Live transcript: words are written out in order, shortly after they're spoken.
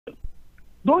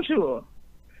Bonjour.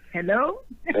 Hello.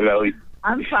 Hello.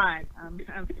 I'm fine.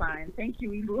 I'm fine. Thank you,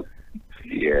 Ibou.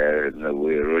 Yeah, no,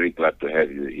 we're really glad to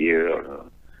have you here on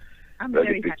I'm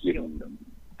Radio very happy Pikine also.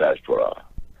 Diaspora.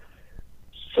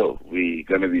 So we're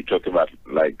gonna be talking about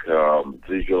like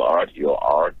visual art, your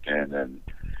art, and then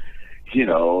do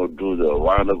the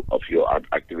roundup of your art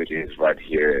activities right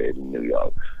here in New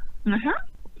York. Uh-huh.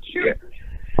 Sure. Yeah.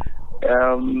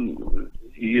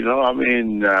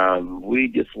 We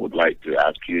just would like to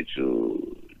ask you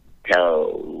to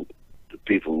tell the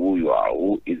people who you are.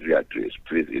 Who is Beatrice?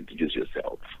 Please introduce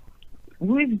yourself.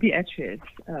 Who is Beatrice?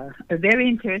 A very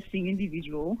interesting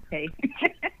individual. Hey.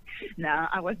 Now,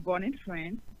 I was born in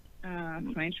France,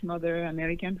 French mother,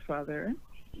 American father,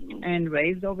 and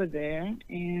raised over there.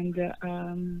 And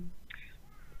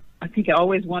I think I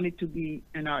always wanted to be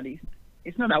an artist.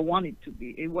 It's not I wanted to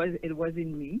be. It was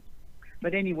in me.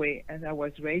 But anyway, as I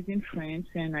was raised in France,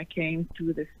 and I came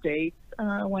to the States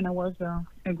when I was a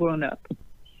grown up.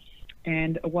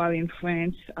 And while in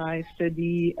France, I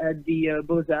studied at the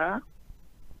Beaux-Arts.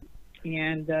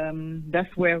 And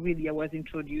that's where really I was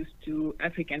introduced to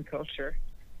African culture.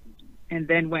 And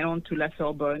then went on to La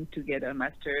Sorbonne to get a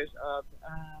master's of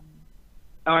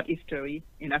art history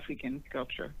in African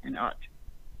culture and art.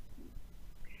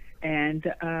 And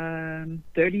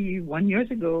 31 years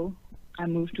ago, I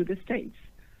moved to the States.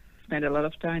 Spent a lot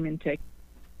of time in Texas.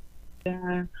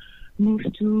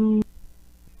 Moved to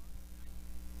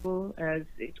as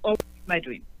it's always my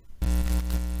dream.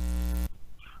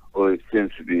 Well, it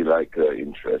seems to be like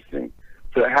interesting.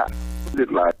 So how is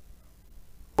it like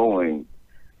going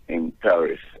in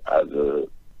Paris as a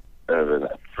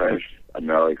French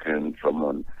American from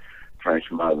a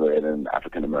French mother and an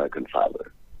African American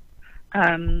father?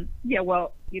 Yeah,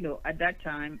 well, at that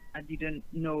time I didn't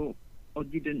know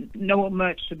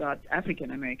much about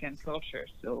African American culture,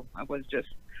 so I was just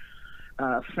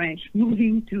French.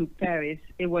 Moving to Paris,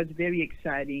 it was very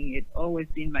exciting. It's always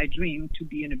been my dream to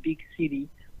be in a big city,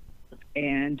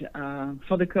 and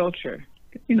for the culture,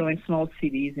 in small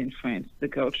cities in France, the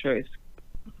culture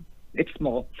it's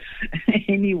small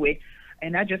anyway.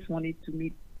 And I just wanted to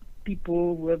meet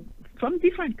people from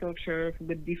different cultures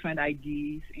with different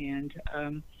ideas, and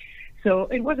so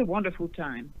it was a wonderful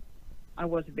time. I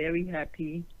was very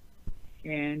happy,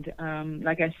 and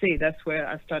like I say, that's where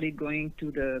I started going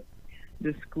to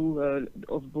the school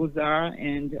of Beaux-Arts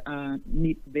and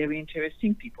meet very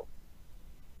interesting people.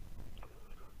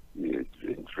 It's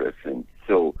interesting.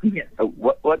 So, yes.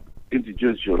 What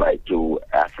introduced you like to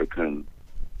African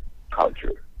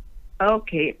culture?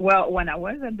 Okay, well, when I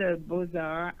was at the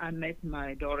Beaux-Arts, I met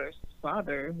my daughter's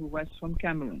father, who was from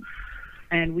Cameroon,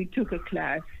 and we took a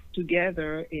class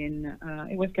together in,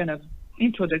 it was kind of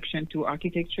introduction to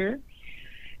architecture,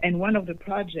 and one of the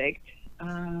projects,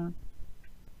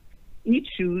 he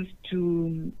chose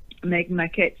to make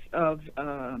maquettes of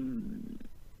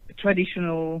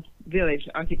traditional village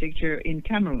architecture in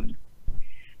Cameroon.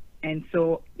 And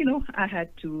so,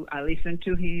 I listened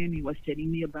to him. He was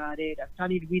telling me about it. I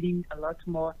started reading a lot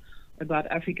more about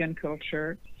African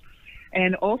culture.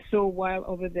 And also, while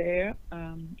over there,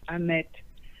 I met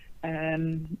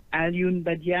Alioune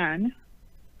Badiane,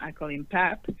 I call him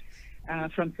Pap,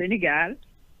 from Senegal.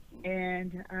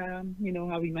 And, I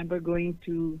remember going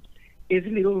to his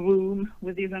little room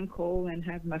with his uncle and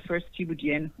have my first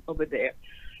Djiboutienne over there.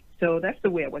 So that's the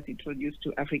way I was introduced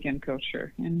to African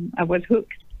culture. And I was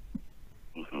hooked.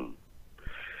 Mm-hmm.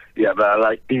 Yeah, but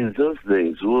like in those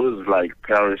days, was like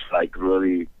Paris like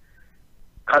really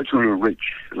culturally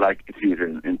rich, like it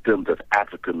is in terms of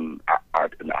African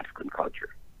art and African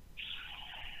culture?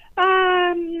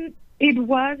 It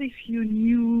was if you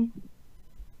knew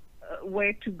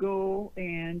where to go,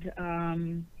 and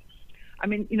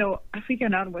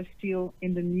African art was still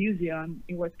in the museum.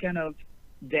 It was kind of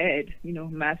dead,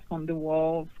 mask on the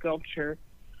wall, sculpture.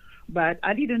 But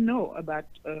I didn't know about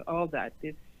all that.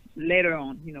 It's later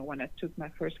on, when I took my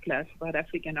first class about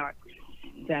African art,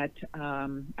 that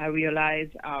I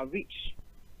realized how rich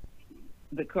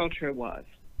the culture was.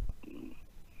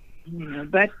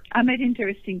 But I met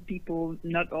interesting people,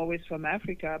 not always from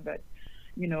Africa, but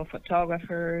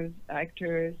photographers,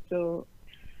 actors. So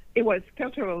it was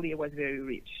culturally, it was very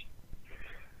rich.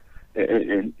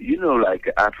 And like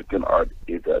African art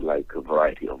is like a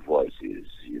variety of voices.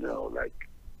 Like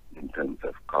in terms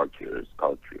of culture,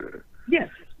 yes,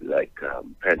 like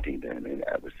painting them and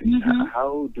everything. Mm-hmm.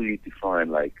 How do you define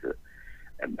like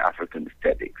an African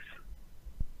aesthetics?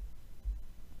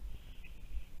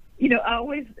 I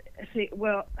always say,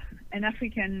 well, an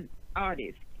African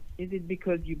artist Is it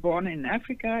because you're born in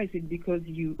Africa? Is it because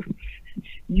you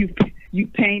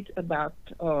paint about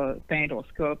paint or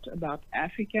sculpt about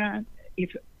Africa?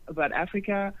 If about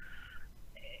Africa,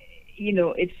 you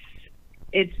know,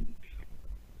 it's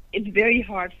very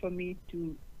hard for me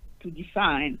to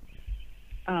define.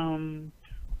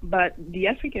 But the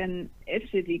African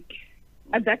aesthetic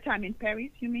at that time in Paris,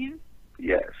 you mean?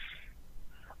 Yes.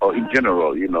 Or in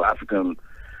general, you know, African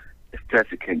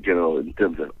aesthetic in general in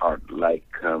terms of art, like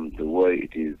the way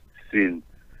it is seen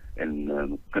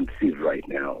and conceived right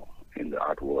now in the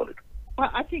art world. Well,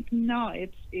 I think now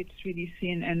it's really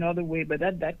seen another way, but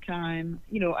at that time,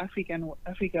 you know,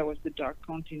 Africa was the dark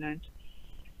continent.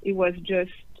 It was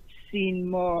just seen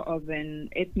more of an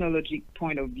ethnologic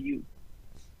point of view,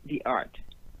 the art,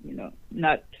 you know,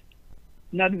 not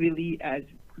really as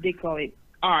they call it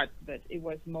art, but it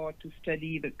was more to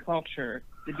study the culture,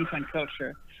 the different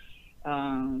culture,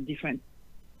 different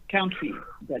countries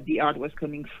that the art was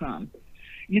coming from.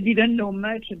 You didn't know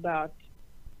much about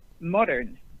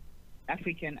modern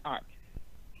African art.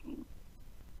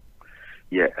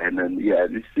 Yeah, and then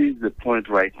this is the point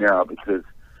right now, because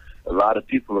a lot of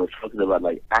people are talking about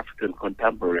like African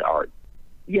contemporary art.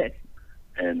 Yes.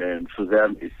 And then for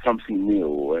them it's something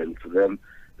new, and for them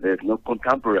there's no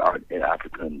contemporary art in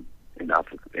Africa.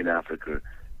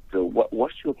 So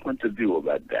what's your point of view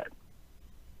about that?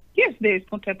 Yes, there is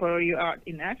contemporary art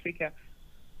in Africa.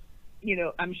 You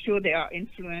know, I'm sure there are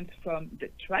influence from the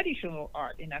traditional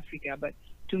art in Africa, but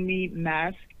to me,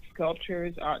 mask,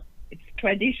 sculptures, art, it's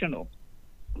traditional.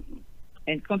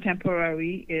 And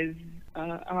contemporary is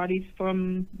artists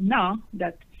from now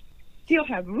that still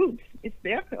have roots. It's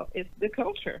the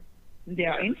culture. They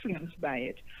are influenced by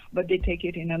it, but they take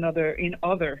it in many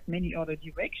other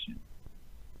directions.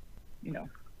 You know.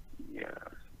 Yeah,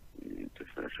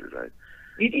 definitely right.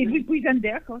 It represents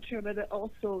their culture, but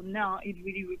also now it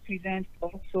really represents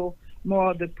also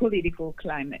more the political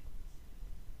climate.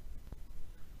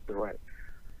 Right.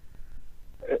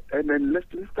 And then let's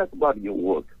talk about your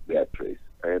work, Beatrice.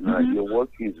 And your work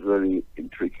is very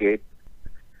intricate.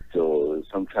 So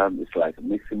sometimes it's like a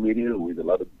mixed media with a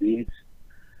lot of beats.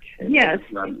 And yes.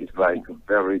 Sometimes it's like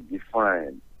very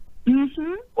defined.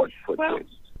 Well,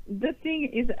 the thing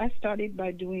is, I started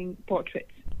by doing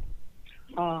portraits.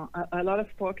 A lot of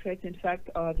portraits, in fact,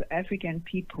 of African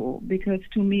people, because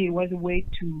to me it was a way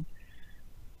to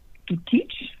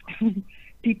teach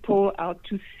people how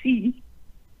to see,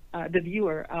 the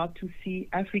viewer, how to see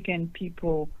African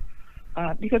people,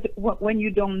 because when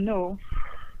you don't know,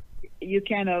 you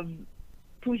kind of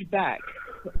push back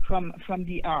from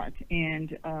the art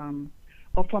and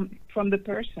or from the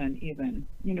person even.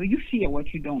 You know, you fear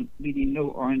what you don't really know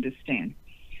or understand.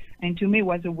 And to me, it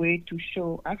was a way to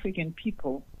show African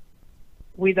people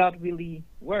without really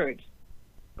words,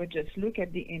 but just look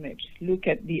at the image, look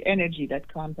at the energy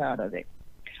that comes out of it.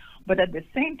 But at the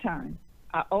same time,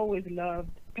 I always loved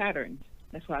patterns.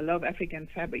 That's why I love African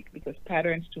fabric, because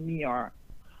patterns to me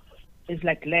is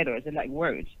like letters, they're like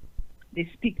words.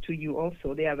 They speak to you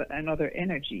also. They have another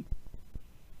energy.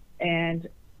 And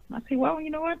I say, well, you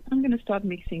know what? I'm going to start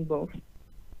mixing both.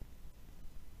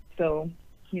 So,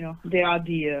 you know, they are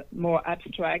the more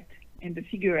abstract and the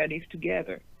figurative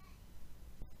together.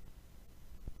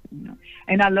 You know,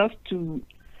 and I love to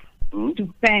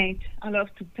paint. I love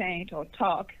to paint or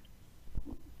talk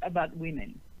about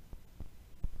women,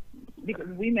 because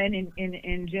women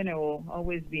in general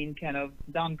always been kind of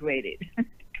downgraded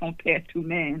compared to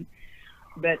men,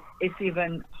 but it's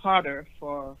even harder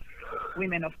for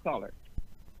women of color.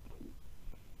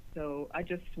 So I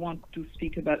just want to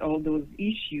speak about all those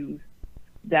issues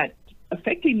that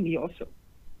affected me also.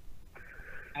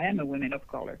 I am a woman of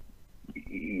color.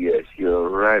 Yes, you're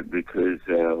right, because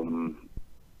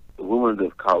women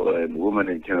of color and women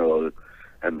in general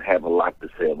have a lot to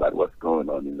say about what's going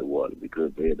on in the world,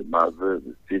 because they're the mothers,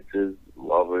 the sisters,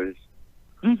 lovers.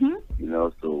 You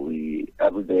know, so we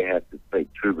every day have to pay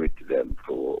tribute to them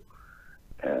for,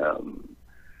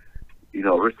 you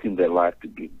know, risking their life to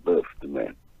give birth to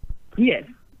men. Yes.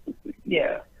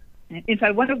 Yeah. In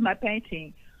fact, one of my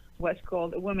paintings was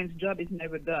called "A Woman's Job Is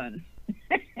Never Done."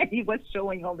 It was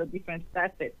showing all the different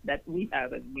facets that we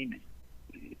have as women.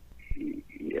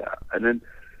 Yeah, and then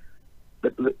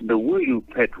the way you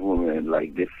paint women,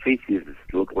 like their faces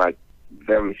look like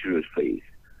very serious face.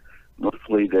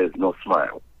 Mostly there's no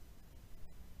smile.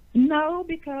 No,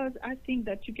 because I think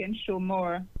that you can show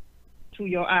more through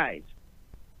your eyes.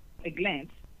 A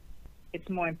glance, it's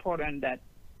more important than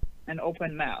an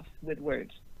open mouth with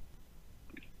words.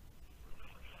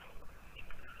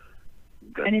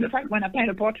 And in fact, when I paint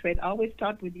a portrait, I always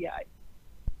start with the eye.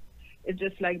 It's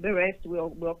just like the rest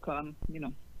will come, you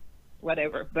know,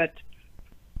 whatever. But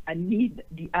I need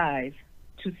the eyes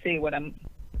to say what I'm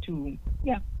to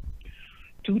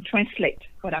translate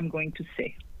what I'm going to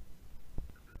say.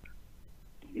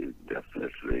 You're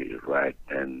definitely right.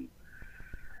 And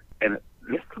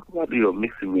let's talk about your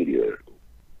mixed media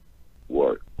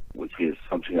work, which is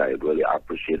something I really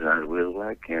appreciate and I really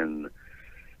like. And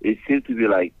it seems to be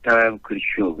like time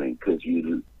consuming because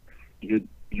you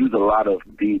use a lot of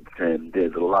beats and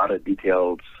there's a lot of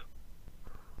details.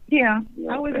 Yeah,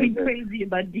 I was being crazy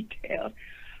about details.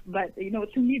 But,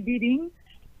 to me, beading,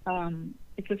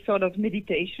 it's a sort of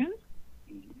meditation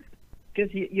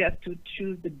because you have to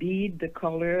choose the bead, the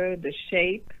color, the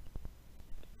shape.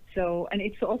 So, and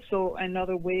it's also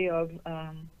another way of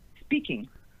speaking.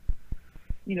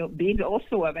 Beads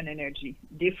also have an energy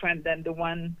different than the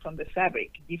one from the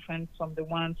fabric, different from the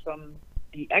one from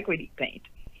the acrylic paint.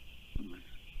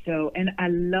 So, and I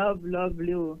love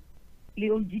little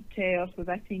details because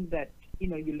I think that,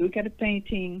 you look at a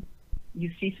painting, you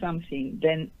see something,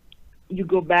 then you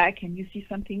go back and you see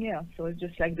something else. So it's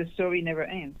just like the story never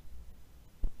ends.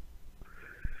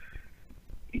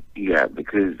 Yeah,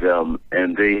 because,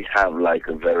 and they have like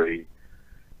a very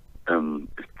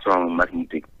strong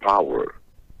magnetic power.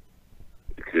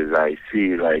 Because I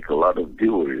see like a lot of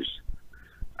viewers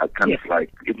are kind of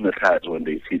like hypnotized when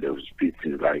they see those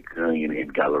pieces like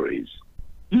in galleries.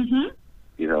 Mm-hmm.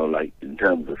 Like in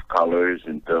terms of colors,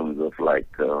 in terms of like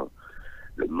the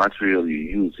material you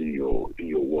use in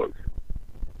your work.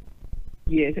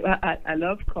 Yes, I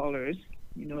love colors.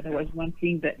 That was one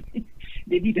thing that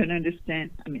they didn't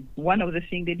understand. I mean, one of the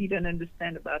things they didn't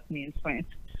understand about me in France.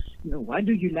 Why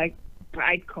do you like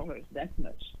bright colors that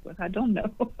much? But I don't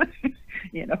know.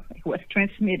 It was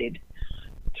transmitted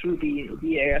through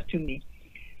the air to me.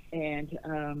 And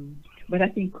but I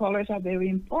think colors are very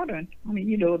important. I mean,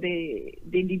 they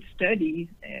did studies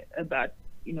about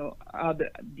how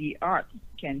the art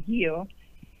can heal,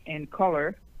 and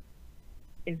color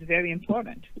is very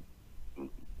important.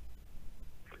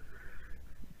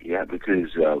 Yeah,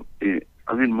 because a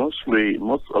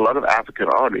lot of African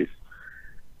artists,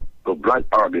 the black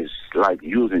artists, like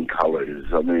using colors.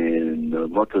 I mean,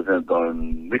 most of them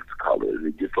don't mix colors.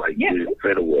 They just like get it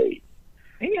straight away.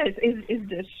 Yeah, it's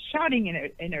the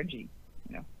shouting energy.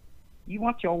 You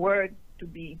want your word to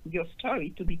be, your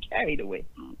story to be carried away.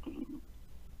 Mm-hmm.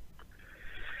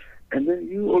 And then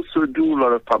you also do a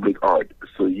lot of public art.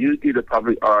 So you did a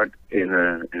public art in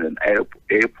an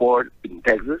airport in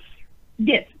Texas.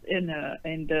 Yes, in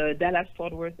the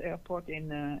Dallas-Fort Worth Airport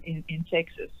in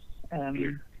Texas.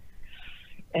 And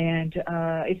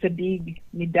it's a big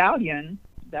medallion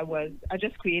I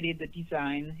just created the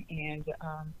design, and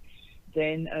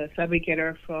then a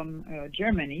fabricator from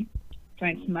Germany,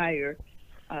 Franz Meyer,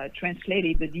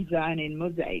 translated the design in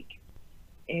mosaic.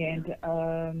 And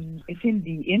it's in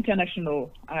the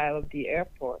international aisle of the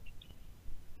airport,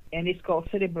 and it's called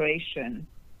Celebration.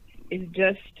 It's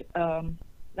just,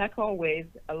 like always,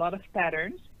 a lot of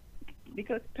patterns,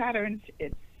 because patterns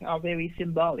are very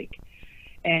symbolic,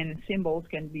 and symbols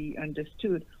can be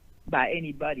understood by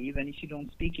anybody. Even if you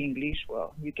don't speak English,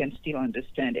 well, you can still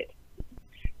understand it.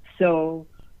 So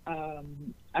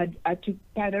I took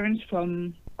patterns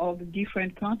from all the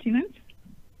different continents,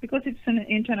 because it's an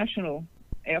international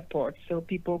airport, so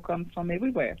people come from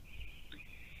everywhere.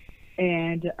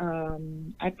 And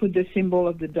I put the symbol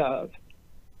of the dove,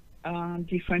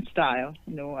 different style,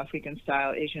 African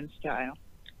style, Asian style,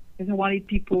 because I wanted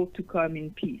people to come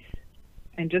in peace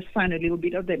and just find a little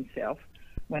bit of themselves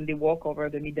when they walk over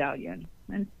the medallion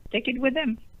and take it with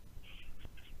them.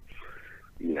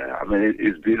 Yeah, I mean,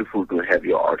 it's beautiful to have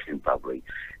your art in public.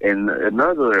 And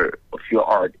another of your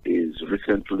art is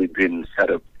recently been set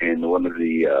up in one of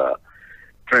the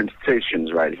train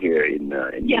stations right here in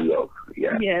New York.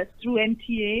 Yeah. Yes, through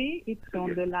MTA. It's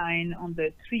on the line, on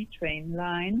the 3 train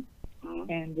line.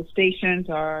 Mm-hmm. And the stations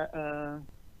are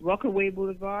Rockaway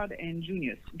Boulevard and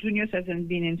Junius. Junius hasn't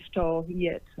been installed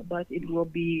yet, but it will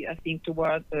be, I think,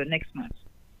 towards next month.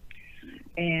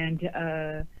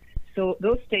 And so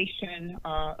those stations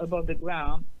are above the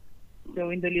ground. So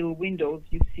in the little windows,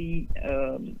 you see,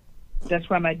 that's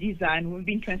why my design will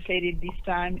be translated this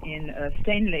time in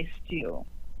stainless steel.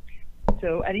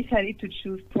 So I decided to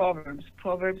choose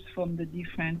proverbs from the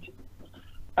different,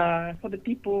 for the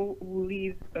people who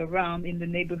live around in the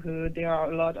neighborhood. There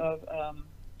are a lot of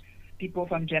people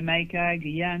from Jamaica,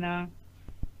 Guyana,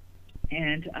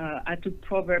 and I took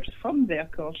proverbs from their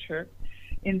culture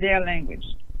in their language.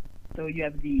 So you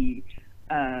have the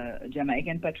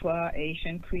Jamaican patois,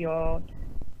 Asian Creole,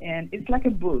 and it's like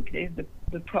a book. There's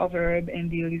the proverb and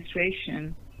the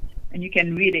illustration, and you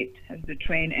can read it as the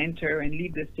train enter and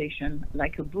leave the station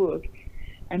like a book.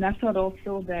 And I thought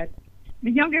also that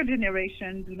the younger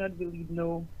generation do not really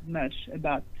know much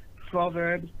about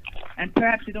proverbs, and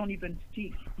perhaps they don't even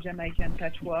speak Jamaican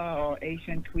patois or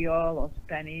Haitian Creole or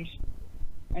Spanish.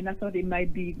 And I thought it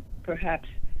might be perhaps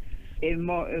a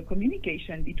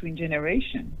communication between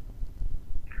generations.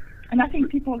 And I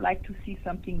think people like to see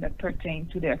something that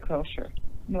pertains to their culture.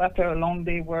 You know, after a long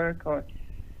day work, or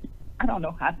I don't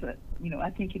know, I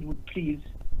think it would please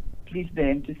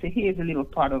them to say, here's a little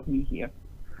part of me here.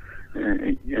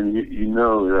 And you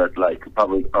know that like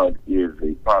public art is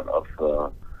a part of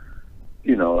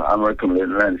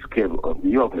American landscape of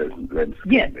New York landscape.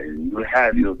 Yes. And you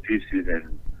have your pieces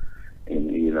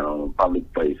in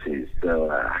public places. So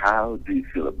how do you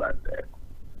feel about that?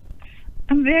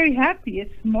 I'm very happy.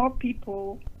 It's more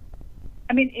people.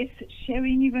 I mean, it's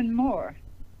sharing even more.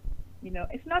 You know,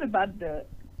 it's not about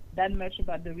that much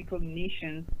about the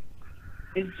recognition.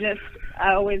 It's just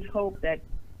I always hope that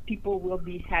people will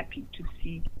be happy to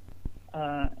see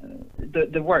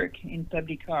the work in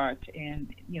public art,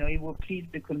 and it will please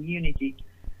the community.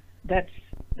 That's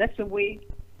a way,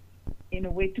 in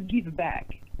a way, to give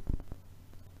back.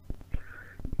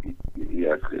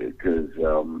 Yes, because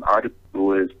art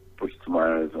always puts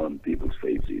smiles on people's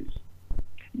faces.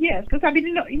 Yes, because I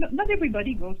mean, not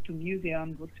everybody goes to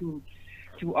museums, goes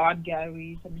to art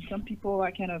galleries. I mean, some people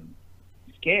are kind of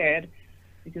scared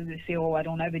because they say, "Oh, I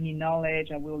don't have any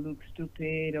knowledge. I will look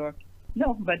stupid." Or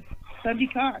no, but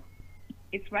public art,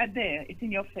 it's right there. It's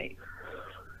in your face.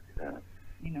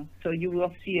 Yeah. So you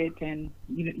will see it, and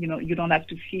you don't have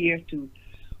to fear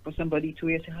for somebody to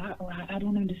say, "Oh, I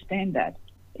don't understand that."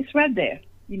 It's right there.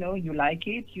 You like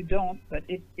it, you don't, but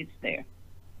it's there.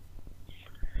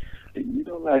 You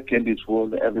know, like in this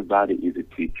world, everybody is a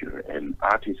teacher, and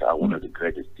artists are one of the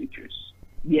greatest teachers.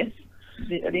 Yes,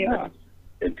 they are.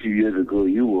 And 2 years ago,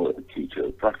 you were a teacher,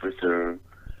 a professor,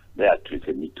 Beatrice,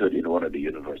 and you taught in one of the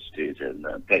universities in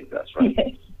Texas,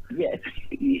 right? Yes.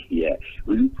 Yeah.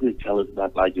 Will you please tell us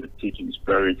about like your teaching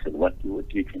experience and what you were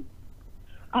teaching?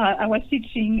 I was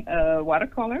teaching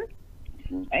watercolor,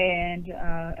 and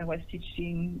I was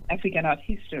teaching African art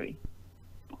history.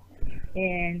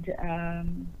 And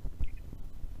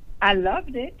I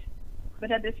loved it,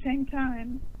 but at the same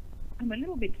time, I'm a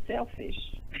little bit selfish.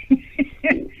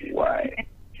 Why?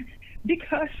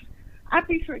 Because I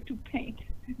prefer to paint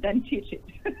than teach it.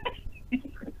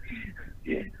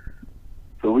 Yeah.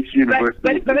 So which university?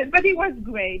 But it was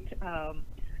great.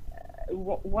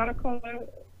 Watercolor,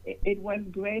 it was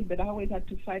great, but I always had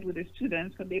to fight with the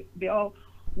students because they all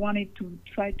wanted to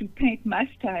try to paint my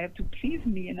style to please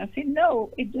me, and I said,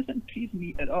 no, it doesn't please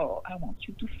me at all. I want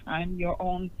you to find your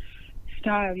own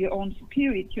style, your own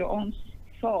spirit, your own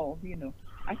soul.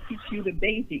 I teach you the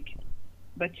basic,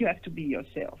 but you have to be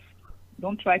yourself.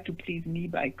 Don't try to please me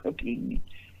by copying me.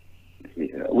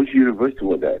 Yeah. Which university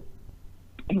was that?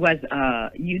 It was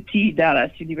UT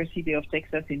Dallas, University of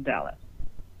Texas in Dallas.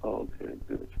 Oh, okay,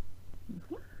 good.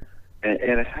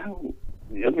 And how?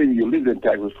 I mean, you lived in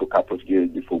Texas for a couple of years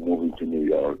before moving to New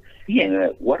York. Yes.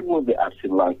 And, what was the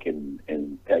accent like in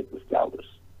Texas, Dallas?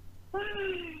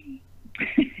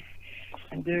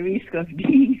 At the risk of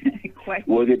being quite.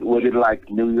 Was it like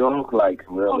New York, like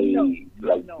really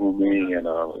booming and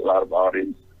a lot of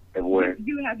artists everywhere?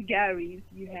 You have galleries,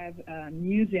 you have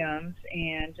museums,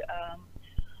 and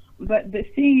but the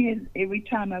thing is, every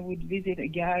time I would visit a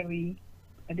gallery,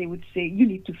 they would say, you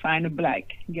need to find a black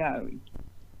gallery.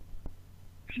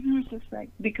 And I was just like,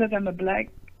 because I'm a black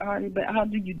artist, but how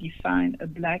do you define a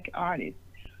black artist?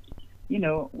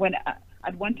 When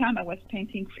at one time I was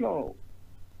painting floral.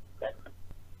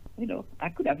 I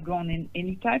could have gone in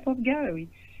any type of gallery.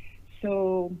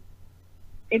 So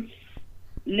it's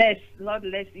a lot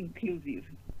less inclusive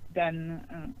than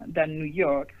New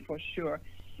York, for sure.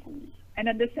 And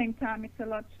at the same time, it's a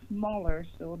lot smaller,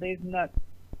 so there's not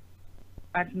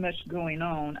as much going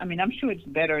on. I mean, I'm sure it's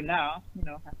better now.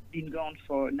 I've been gone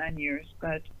for 9 years,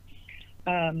 but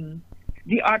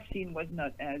the art scene was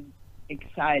not as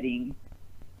exciting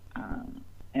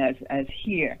as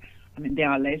here. I mean, there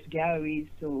are less galleries,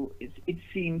 so it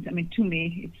seems. I mean, to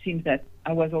me, it seems that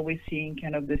I was always seeing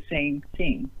kind of the same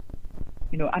thing.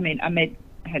 I mean, I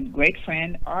had great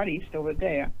friend artists over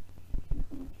there,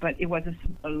 but it was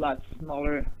a lot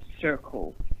smaller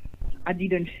circle. I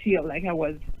didn't feel like I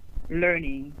was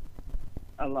learning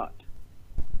a lot.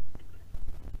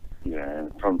 Yeah,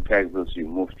 and from Texas you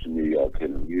moved to New York,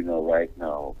 and right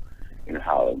now in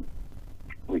Harlem,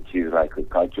 which is like a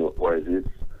cultural oasis,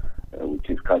 which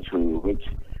is culturally rich.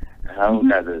 How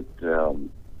has it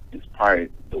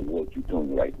inspired the work you're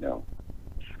doing right now?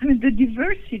 I mean, the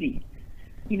diversity,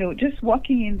 just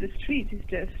walking in the street is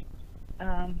just,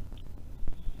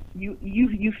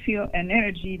 you feel an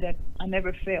energy that I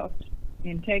never felt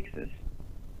in Texas.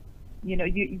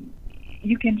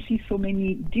 You can see so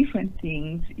many different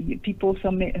things, people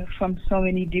from so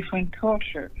many different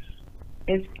cultures.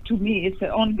 To me, it's an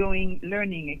ongoing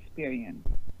learning experience.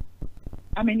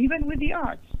 I mean, even with the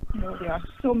arts, there are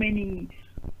so many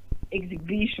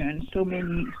exhibitions, so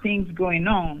many things going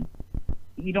on.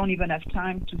 You don't even have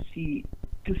time to see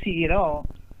it all.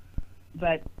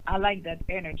 But I like that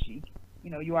energy.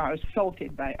 You are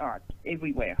assaulted by art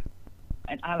everywhere,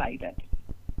 and I like that.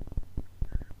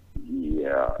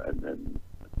 Yeah, and then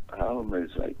Harlem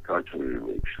is like culturally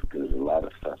rich. There's a lot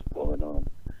of stuff going on,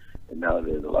 and now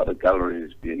there's a lot of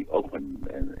galleries being opened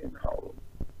in Harlem.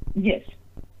 Yes.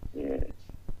 Yeah.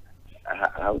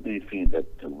 How do you think that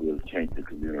will change the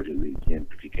community with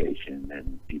gentrification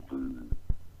and people?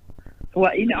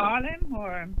 Well, in Harlem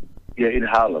or? Yeah, in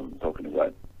Harlem, talking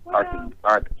about Well,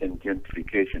 art and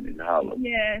gentrification in Harlem.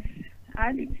 Yes,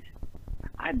 I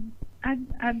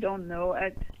don't know.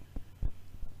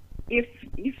 If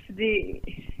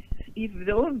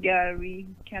those galleries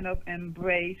kind of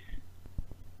embrace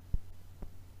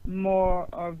more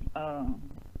of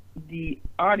the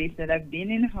artists that have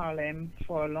been in Harlem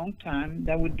for a long time,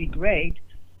 that would be great.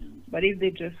 But if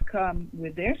they just come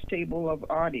with their stable of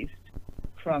artists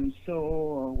from Seoul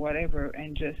or whatever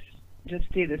and just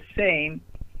stay the same,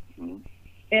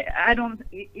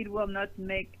 it will not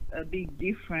make a big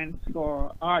difference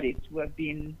for artists who have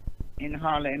been in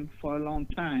Harlem for a long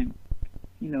time.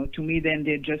 To me, then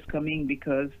they're just coming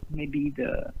because maybe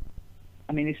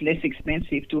it's less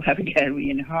expensive to have a gallery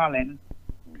in Harlem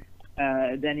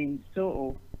than in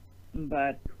Seoul.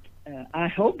 But I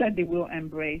hope that they will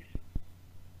embrace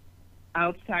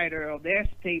outsider of their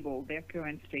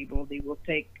current stable. They will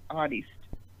take artists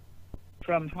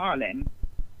from Harlem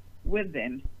with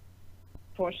them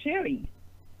for sharing.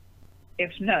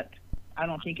 If not, I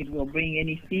don't think it will bring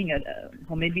anything,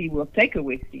 or maybe it will take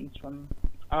away things from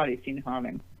artists in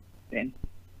Harlem then.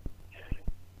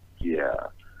 Yeah,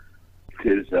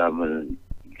 because a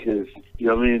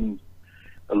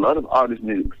lot of artists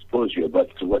need exposure, but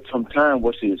sometimes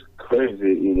what is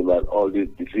crazy is about all these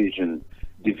divisions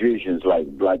like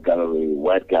black gallery,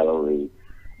 white gallery.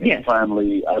 Yes. And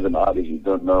finally, as an artist, you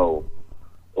don't know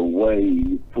where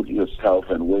you put yourself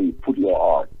and where you put your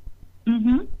art.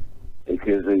 Mm-hmm.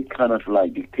 Because they kind of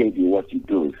like dictate you what you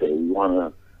do. Say you want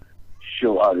to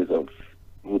show artists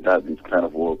who does this kind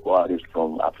of work, or artists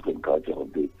from African culture or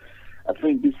this. I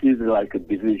think this is like a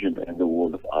division in the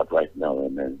world of art right now,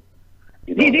 and then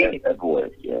it is everywhere.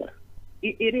 Yeah,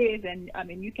 it is, and I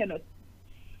mean you cannot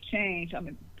change. I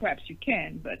mean, perhaps you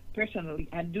can, but personally,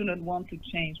 I do not want to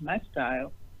change my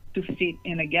style to fit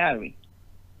in a gallery.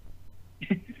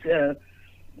 So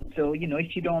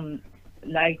if you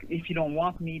don't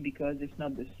want me because it's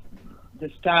not the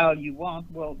style you want,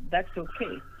 well, that's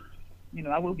okay.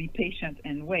 I will be patient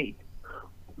and wait.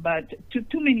 But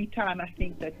too many times, I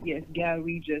think that yes,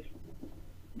 gallery just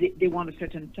they want a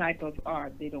certain type of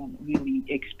art. They don't really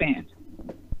expand.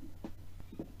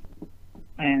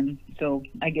 And so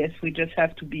I guess we just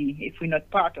have to be, if we're not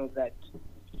part of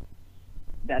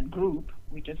that group,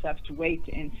 we just have to wait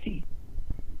and see.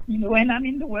 And I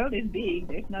mean, the world is big.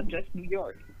 It's not just New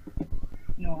York.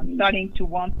 I'm starting to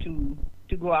want to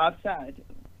go outside.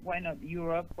 Why not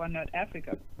Europe? Why not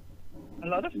Africa? A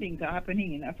lot of things are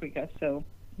happening in Africa, so,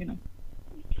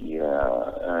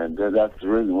 Yeah, and that's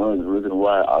really one of the reasons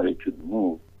why artists should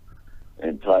move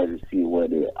and try to see where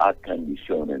the art can be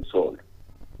shown and sold.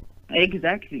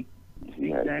 Exactly.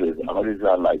 Yeah, because artists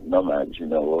are like nomads,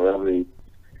 wherever they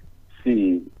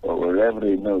see or wherever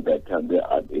they know that their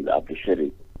art is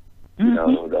appreciated,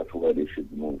 that's where they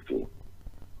should move to.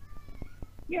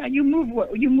 Yeah, you move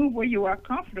where you are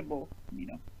comfortable,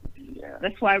 Yeah.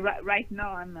 That's why right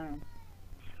now I'm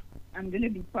going to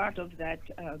be part of that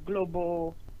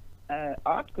global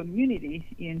art community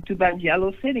in Touba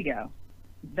Diallo, Senegal.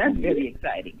 That's very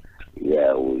exciting.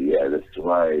 Yeah, that's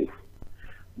why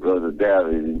Brother Dale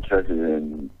is interested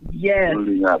in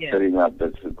setting up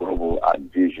this global art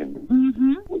vision,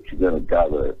 which is going to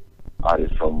gather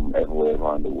artists from everywhere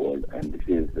around the world. And this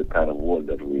is the kind of world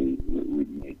that we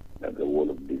need, the world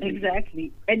of vision.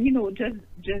 Exactly. And,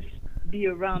 just be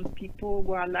around people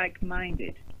who are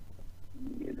like-minded.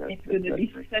 Yeah, it's going to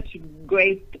be such a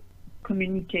great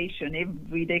communication,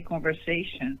 everyday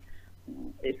conversation.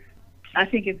 I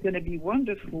think it's going to be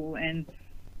wonderful and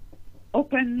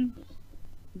open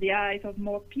the eyes of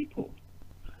more people.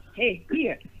 Hey,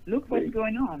 here, look what's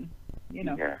going on.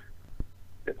 Yeah,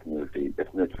 definitely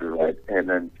right. And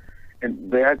then And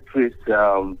Beatrice,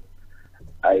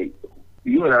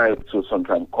 you and I also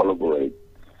sometimes collaborate.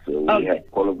 So we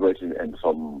have collaborated in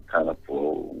some kind of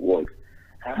work.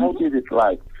 How did it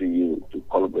like for you to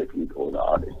collaborate with other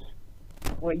artists?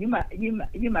 Well,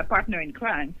 you're my partner in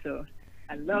crime, so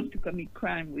I love to commit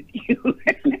crime with you.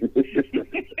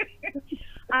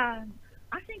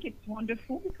 I think it's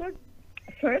wonderful because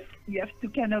first you have to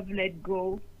kind of let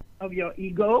go of your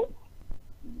ego.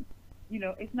 You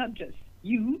know, it's not just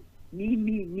you,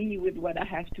 me with what I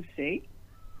have to say.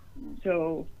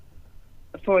 So,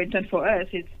 for instance, for us,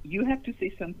 it's you have to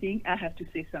say something, I have to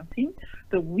say something.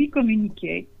 So we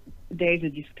communicate. There is a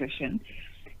discussion.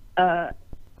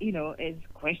 You know, it's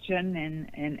question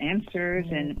and answers,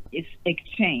 and it's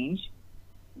exchange,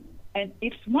 and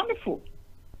it's wonderful.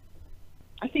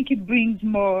 I think it brings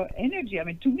more energy. I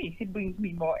mean, to me, it brings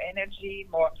me more energy,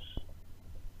 more.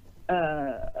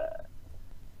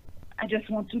 I just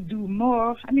want to do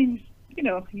more. I mean, you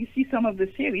know, you see some of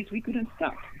the series, we couldn't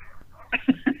stop.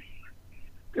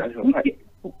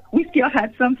 We still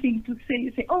had something to say.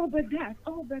 You say, oh, but that.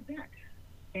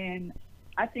 And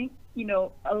I think, you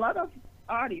know, a lot of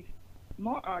artists,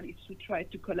 more artists who try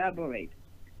to collaborate.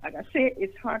 Like I say,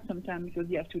 it's hard sometimes because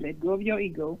you have to let go of your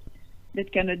ego. There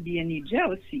cannot be any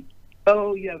jealousy.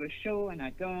 Oh, you have a show and I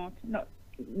don't. No,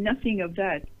 nothing of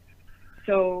that.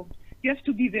 So you have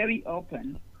to be very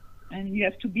open and you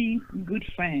have to be good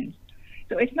friends.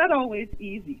 So it's not always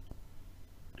easy.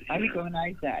 I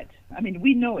recognize that. I mean,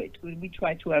 we know it. We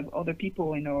try to have other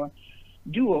people in our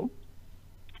duo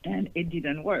and it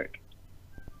didn't work.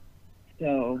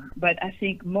 So, but I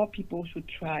think more people should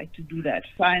try to do that.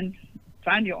 Find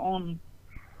your own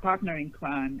partner in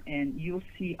crime, and you'll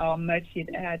see how much it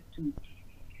adds to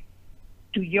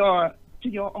your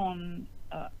own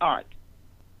art,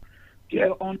 to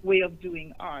your own way of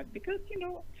doing art. Because you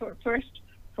know, for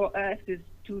us, it's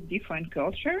two different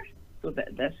cultures, so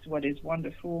that's what is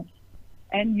wonderful.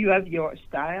 And you have your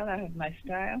style, I have my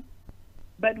style,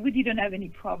 but we didn't have any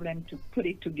problem to put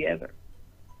it together.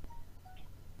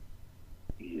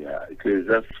 Yeah, because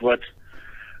that's what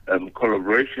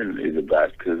collaboration is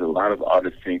about, because a lot of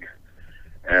artists think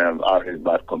art is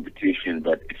about competition,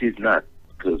 but it is not.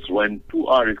 Because when two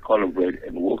artists collaborate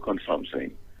and work on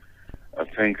something, I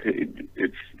think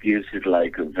it gives it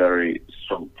like a very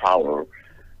strong power,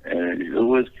 and it's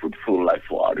always fruitful, like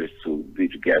for artists to be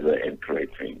together and create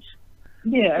things.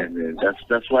 Yeah, and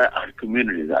that's why art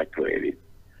communities are created.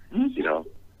 You know,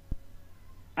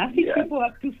 I think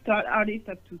artists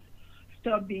have to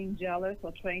stop being jealous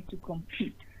or trying to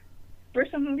compete.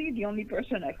 Personally, the only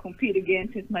person I compete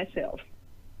against is myself.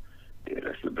 Yeah,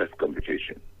 that's the best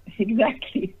competition.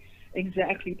 Exactly.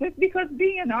 But because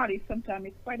being an artist sometimes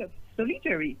it's quite a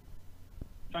solitary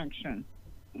function.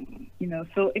 You know,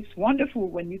 so it's wonderful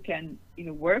when you can, you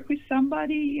know, work with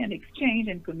somebody and exchange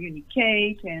and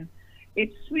communicate, and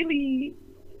it's really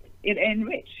it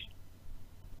enrich.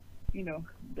 You know,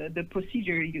 the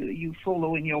procedure you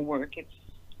follow in your work.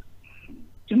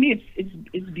 To me,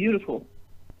 it's beautiful.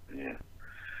 Yeah.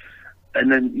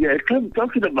 And then,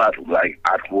 talking about like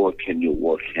artwork and your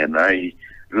work, and I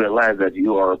realized that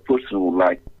you are a person who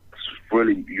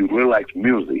really like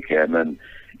music, and then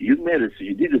you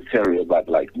did a series about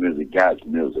like music, jazz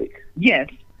music. Yes,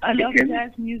 I love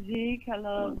jazz music. I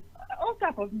love all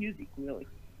type of music, really.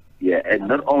 Yeah, and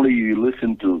not only you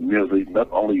listen to music, not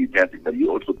only you dance, but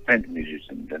you also paint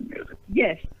musicians and music.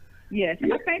 Yes. Yeah.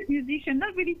 I paint musicians,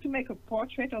 not really to make a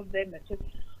portrait of them, but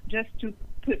just to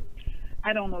put,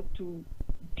 I don't know, to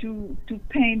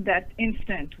paint that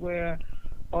instant where,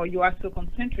 or you are so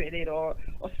concentrated or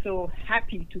so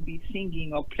happy to be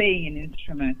singing or playing an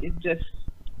instrument. It's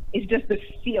just the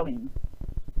feeling,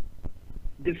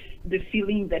 the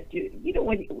feeling that you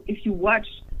know if you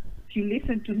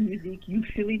listen to music, you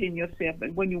feel it in yourself.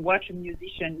 But when you watch a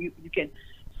musician, you can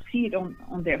see it on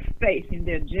their face, in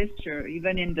their gesture,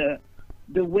 even in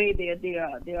the way they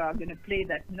are going to play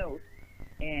that note.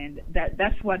 And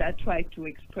that's what I try to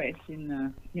express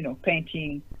in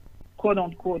painting quote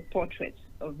unquote portraits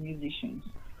of musicians.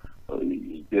 So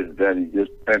you just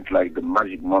paint like the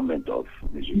magic moment of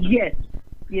musicians.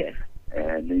 Yes.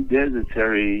 And there's a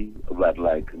series about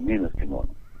like Nina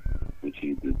Simone, which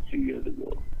he did 2 years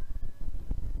ago.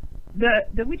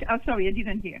 The which? Oh, sorry, I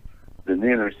didn't hear. The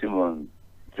Nina Simone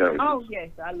series. Oh yes,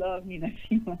 I love Nina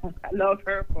Simone. I love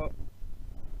her for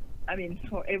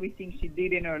everything she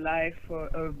did in her life, for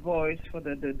her voice, for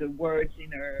the words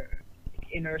in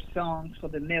her songs, for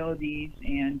the melodies,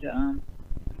 and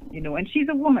and she's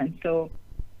a woman, so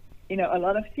a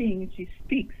lot of things she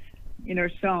speaks in her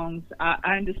songs,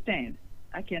 I understand.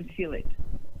 I can feel it.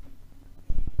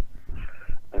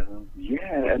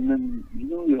 Yeah, and then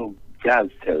your jazz,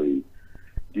 Terry.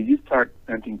 Did you start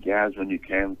painting jazz when you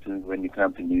came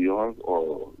to New York,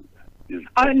 or?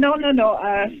 No.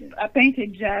 I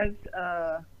painted jazz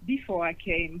before I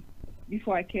came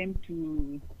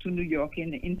to New York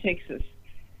in Texas,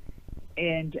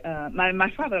 and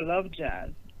my father loved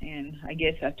jazz, and I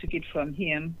guess I took it from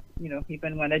him.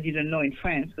 Even when I didn't know in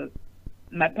France, because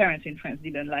my parents in France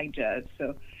didn't like jazz, so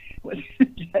it was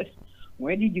just,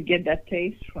 where did you get that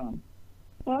taste from?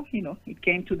 Well, it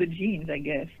came to the genes, I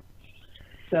guess.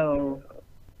 So,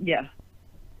 yeah.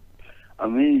 I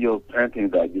mean, your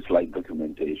paintings are just like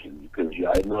documentation, because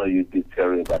I know you did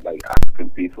tell about like African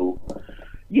people.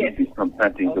 Yes. You did some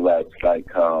paintings about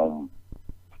like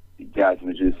jazz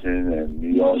musicians and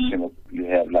New York. You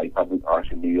have like public arts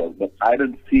in New York, but I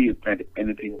don't see you paint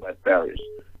anything about Paris.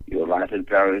 Your life in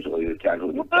Paris or your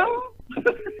childhood in Paris.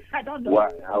 I don't know.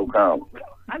 Why? How come?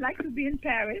 I like to be in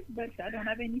Paris, but I don't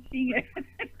have anything.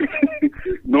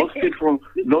 No shit from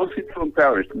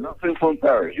Paris. Nothing from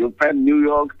Paris. You paint New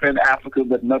York, paint Africa,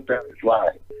 but not Paris. Why?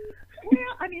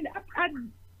 Well, I mean, I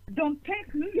don't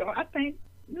paint New York. I paint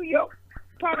New York,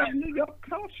 part of New York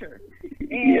culture.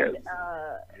 And yes.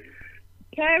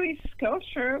 Paris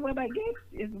culture, well, I guess,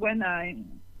 is when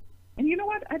and you know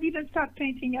what? I didn't start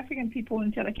painting African people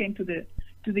until I came to the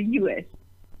U.S.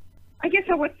 I guess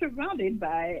I was surrounded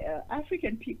by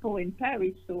African people in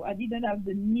Paris, so I didn't have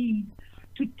the need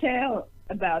to tell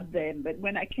about them. But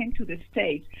when I came to the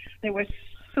States, there were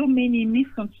so many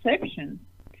misconceptions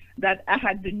that I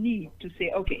had the need to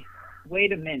say, okay,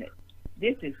 wait a minute.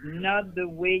 This is not the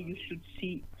way you should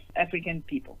see African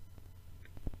people.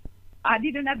 I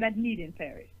didn't have that need in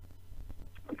Paris.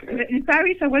 Okay. In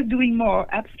Paris, I was doing more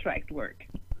abstract work.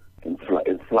 And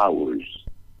flowers.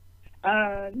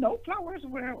 No, flowers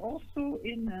were also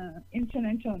in San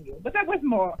Antonio, but that was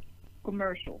more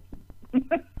commercial.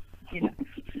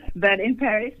 But in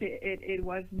Paris, it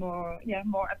was more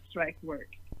abstract work.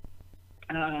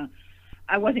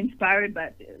 I was inspired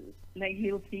by like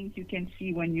little things you can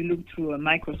see when you look through a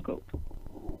microscope,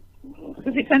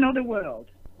 because it's another world.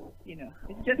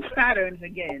 It's just patterns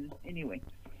again. Anyway.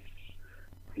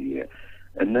 Yeah,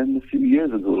 and then a few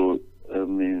years ago, I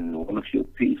mean, one of your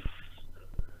pieces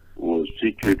was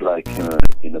featured like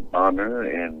in a banner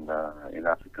in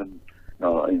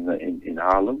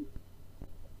Harlem.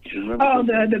 Do you remember? Oh,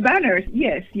 the banners,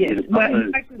 yes. But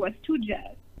in fact, it was two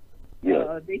jazz.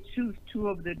 Yeah. They choose two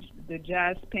of the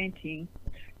jazz painting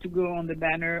to go on the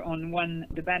banners on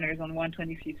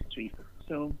 125th Street.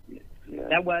 So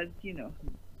that was,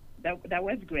 that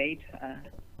was great.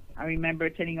 I remember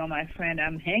telling all my friends,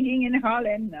 I'm hanging in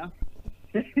Harlem now.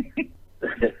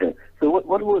 So what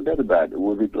was that about?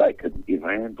 Was it like an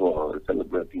event or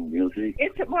celebrating music?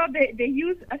 They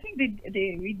used, I think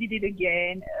they redid it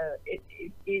again.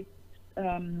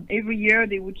 Every year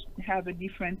they would have a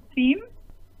different theme,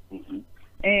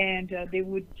 and they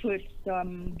would put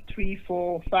some 3,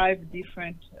 4, 5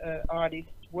 different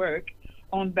artists' work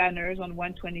on banners on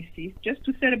 125th just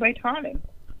to celebrate Harlem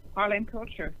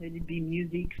culture. It'd be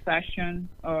music, fashion,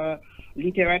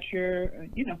 literature,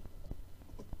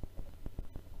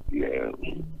 Yeah,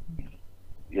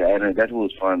 and that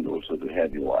was fun also to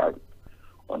have your art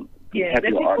on. Yeah, that's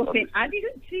people say, I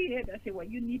didn't see it. I said, well,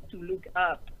 you need to look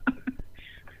up.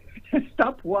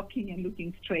 Stop walking and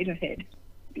looking straight ahead.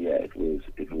 Yeah, it was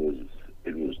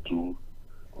too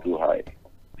high.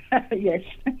 Yes.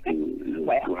 It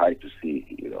was too high to see,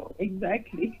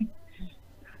 Exactly.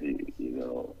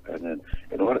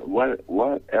 And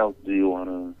what else do you want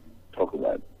to talk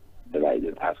about that I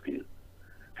didn't ask you?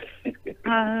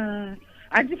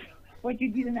 What you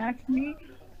didn't ask me,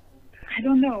 I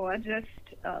don't know.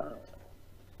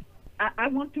 I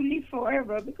want to live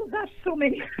forever because I have so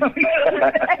many stories.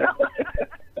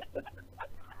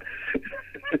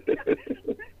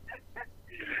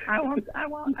 I want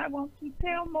to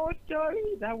tell more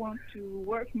stories. I want to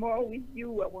work more with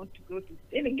you. I want to go to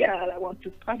Senegal. I want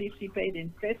to participate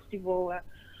in festival.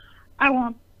 I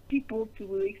want people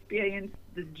to experience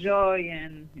the joy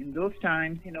and in those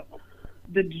times,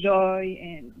 the joy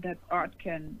and that art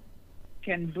can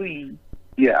bring.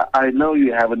 Yeah, I know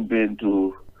you haven't been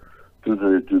to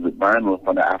the Biennial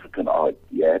for the African art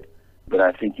yet, but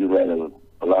I think you read a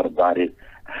lot about it.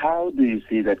 How do you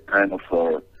see that kind of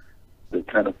the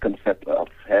kind of concept of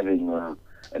having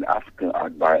an African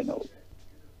art biennial?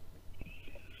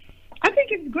 I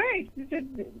think it's great.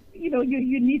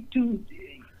 You need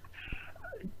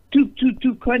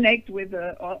to connect with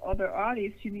other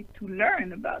artists. You need to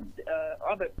learn about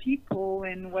other people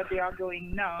and what they are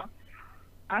going now.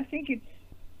 I think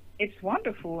it's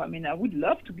wonderful. I mean, I would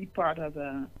love to be part of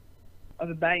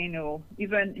of biennial.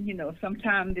 Even,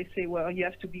 sometimes they say, well, you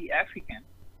have to be African.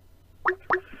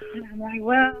 And I'm like,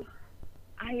 well,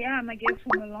 I am, I guess,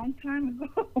 from a long time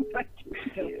ago. But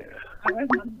I was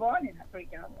not born in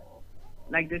Africa.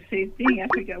 Like the same thing,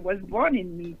 Africa was born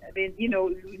in me. I mean,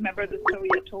 remember the story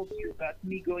I told you about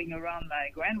me going around my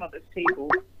grandmother's table,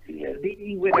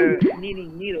 beating with a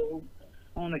knitting needle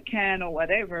on a can or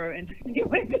whatever, and they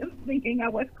were just thinking I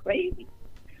was crazy.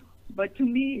 But to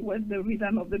me, it was the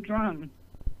rhythm of the drum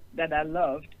that I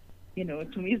loved.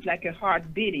 To me, it's like a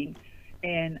heart beating,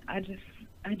 and I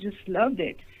just loved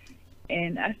it.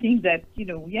 And I think that,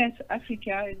 yes,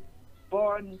 Africa is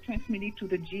born, transmitted to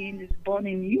the genes, is born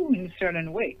in you in a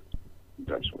certain way.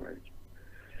 That's right.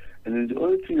 And then the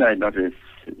other thing I notice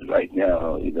right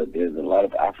now is that there's a lot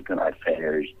of African art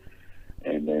fairs,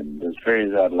 and then those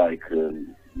fairs are like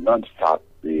non-stop.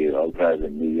 They organize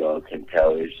in New York and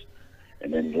Paris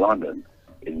and then London.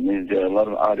 It means there are a lot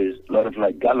of artists, a lot of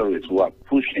like galleries who are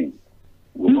pushing,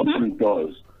 who are opening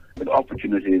doors and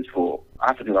opportunities for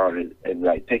African artists and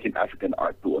like taking African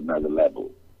art to another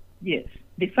level. Yes.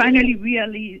 They finally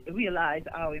really realize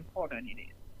how important it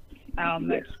is, how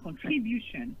much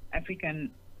contribution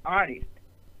African artists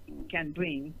can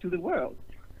bring to the world.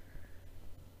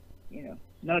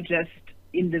 Not just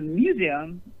in the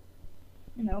museum,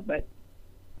 but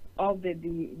all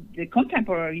the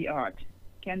contemporary art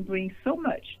can bring so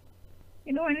much.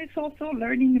 And it's also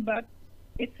learning about,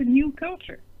 it's a new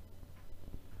culture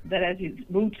that has its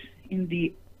roots in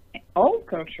the old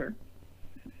culture,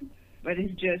 but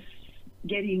it's just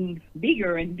getting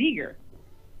bigger and bigger.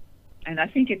 And I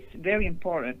think it's very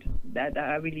important that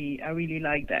I really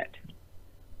like that.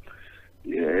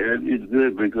 Yeah, it's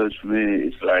good because for me,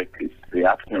 it's like it's the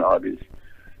African artists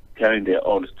telling their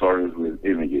own stories with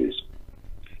images.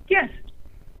 Yes.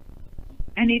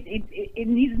 And it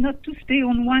needs not to stay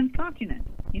on one continent.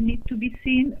 It needs to be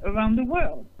seen around the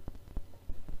world.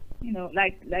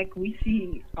 Like we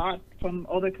see art from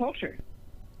other cultures.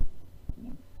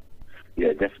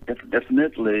 Yeah,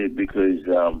 definitely, because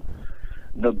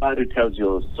nobody tells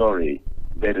your story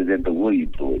better than the way you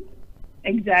do it.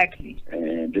 Exactly.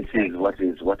 And this is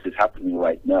what is happening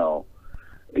right now,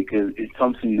 because it's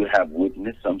something you have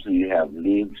witnessed, something you have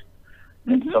lived,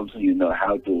 and something you know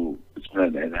how to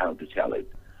explain and how to tell it.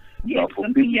 Yeah, for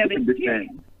something people you have to understand.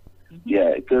 experienced.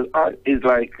 Yeah, because art is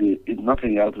like it's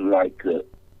nothing else like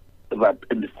about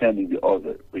understanding the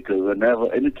other. Because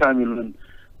anytime you learn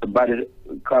about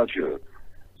culture,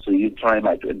 so you try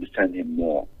like to understand him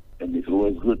more, and it's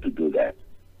always good to do that.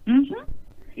 And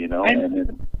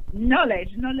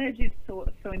knowledge is so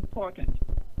important.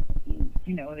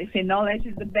 They say knowledge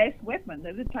is the best weapon.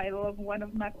 That's the title of one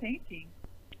of my paintings.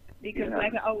 Because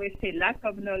like I always say, lack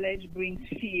of knowledge brings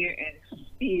fear, and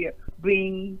fear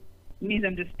brings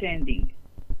misunderstanding.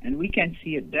 And we can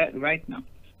see it that right now.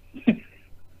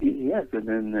 Yes,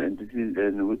 and this is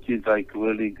which is like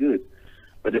really good.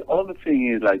 But the other thing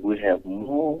is like we have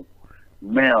more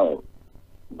male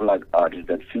black artists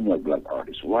than female black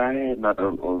artists. Why not a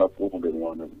lot of women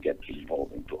want to get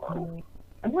involved into art?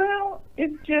 Well,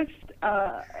 it's just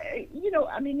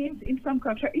in some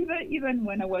culture, even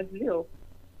when I was little,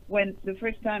 when the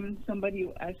first time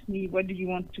somebody asked me, what do you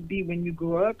want to be when you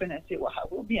grow up? And I said, well, I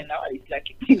will be an artist.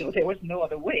 Like, there was no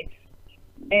other way.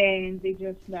 And they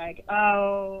just like,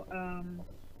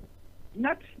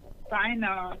 not fine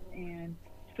art. And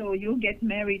so you'll get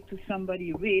married to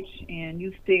somebody rich and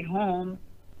you stay home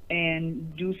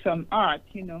and do some art,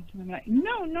 I'm like,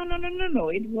 no.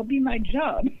 It will be my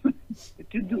job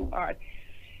to do art.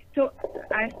 So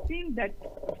I think that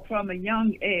from a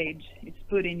young age, it's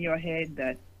put in your head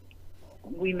that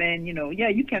women,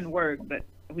 you can work, but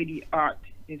really art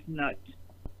is not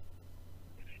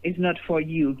for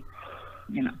you.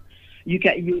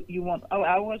 You won't.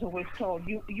 I was always told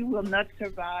you will not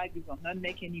survive. You will not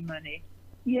make any money.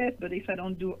 Yes, but if I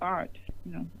don't do art,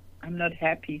 I'm not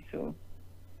happy. So,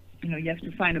 you have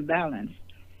to find a balance.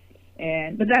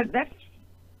 But that's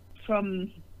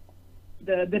from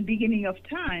the beginning of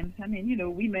time. I mean,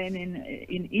 women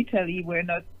in Italy were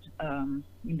not in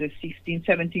the 16th,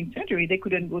 17th century. They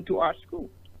couldn't go to art school.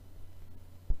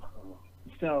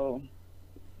 So,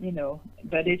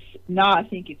 but it's now I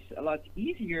think it's a lot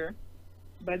easier,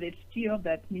 but it's still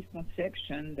that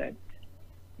misconception that,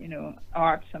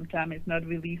 art sometimes is not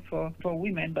really for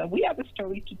women, but we have a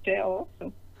story to tell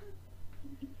also.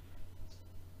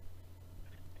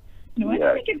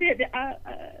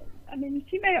 I think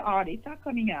female artists are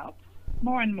coming out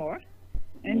more and more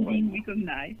and being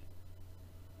recognized.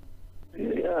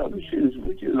 Yeah, which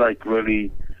is like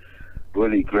really,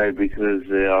 really great because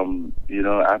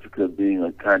Africa being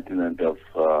a continent of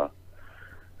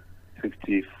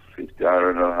 50, 50, I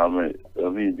don't know how many. I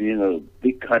mean, being a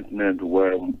big continent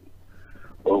where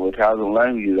over 1,000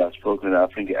 languages are spoken, I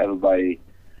think everybody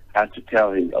has to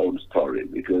tell his own story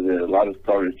because there's a lot of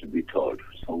stories to be told.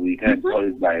 So we can tell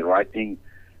it by writing,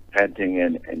 painting,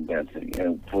 and dancing.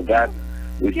 And for that,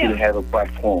 we should have a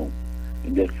platform.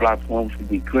 And that platform should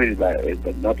be created by it,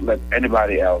 but not let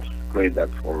anybody else create that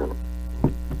for us.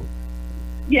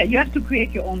 Yeah, you have to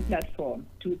create your own platform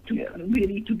to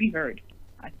really to be heard.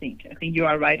 I think you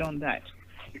are right on that.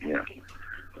 Yeah,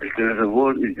 because the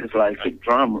world is just like a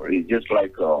drummer. It's just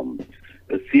like a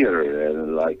theater,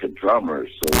 and like a drummer.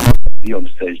 So be on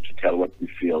stage to tell what we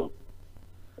feel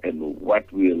and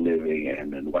what we are living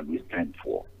and what we stand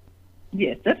for.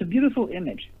 Yes, that's a beautiful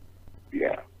image.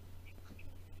 Yeah,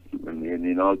 and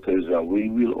you know, because we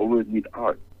will always need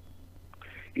art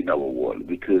in our world,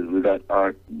 because without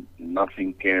art,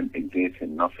 nothing can exist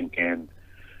and nothing can,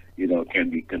 can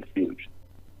be conceived.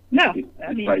 No, it's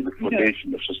like the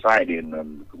foundation of society and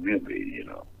the community,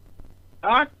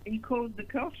 Art equals the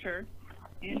culture,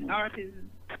 and art is,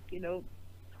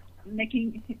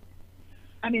 making.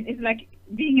 I mean, it's like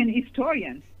being an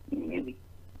historian, really.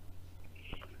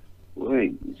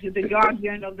 Right. You're the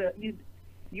guardian of the.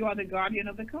 You are the guardian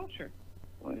of the culture.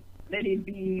 Right. Let it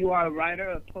be you are a writer,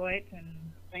 a poet, and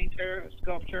painter, a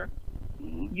sculptor.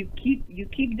 You keep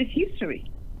the history.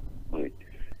 Oui.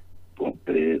 Bon,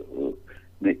 mais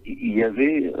il y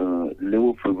avait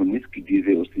Léo Frobisher qui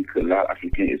disait aussi que l'art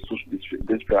africain est source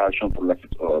d'inspiration pour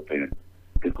l'Afrique européenne.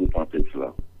 Qu'est-ce que vous pensez de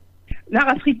cela? L'art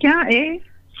africain est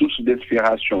source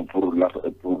d'inspiration pour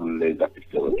les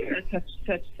artistes européens. Oui,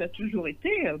 ça a toujours été.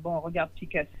 Bon, on regarde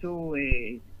Picasso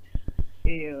et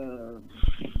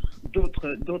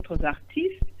d'autres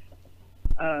artistes.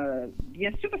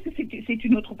 Bien sûr, parce que c'est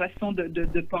une autre façon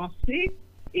de penser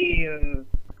et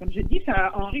comme je dis, ça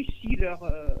a enrichi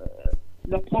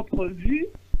leur propre vue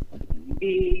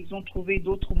et ils ont trouvé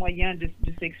d'autres moyens de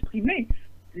s'exprimer.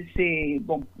 C'est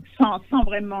bon, sans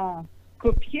vraiment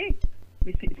copier,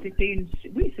 mais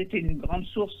c'était une grande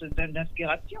source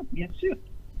d'inspiration, bien sûr.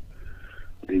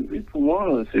 Et pour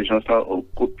moi, ces gens-là ont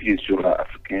copié sur l'art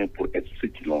africain pour être ce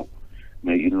qu'ils ont,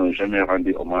 mais ils n'ont jamais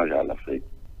rendu hommage à l'Afrique.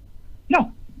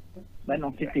 Non, ben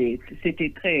non, c'était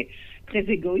très très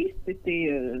égoïste,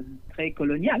 c'était très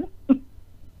colonial.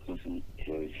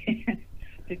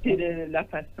 C'était la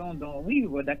façon dont, oui,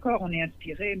 d'accord, on est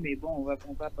inspiré, mais bon, on va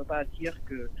pas dire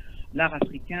que l'art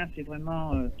africain c'est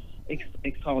vraiment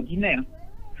extraordinaire.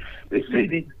 Mais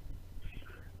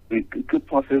que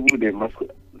pensez-vous des masques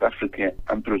africains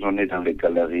emprisonnés dans les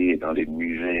galeries et dans les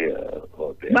musées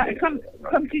européens?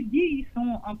 Comme tu dis, ils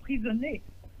sont emprisonnés.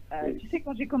 Tu sais,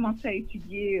 quand j'ai commencé à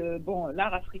étudier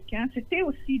l'art africain, c'était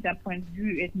aussi d'un point de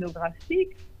vue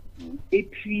ethnographique. Et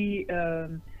puis,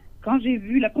 quand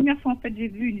la première fois, en fait, j'ai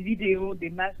vu une vidéo des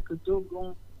masques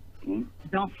Dogon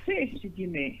danser, j'ai dit,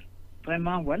 mais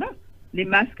vraiment, voilà, les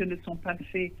masques ne sont pas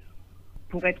faits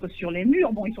pour être sur les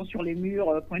murs. Bon, ils sont sur les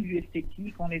murs, point de vue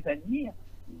esthétique, on les admire,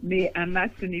 mais un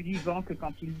masque n'est vivant que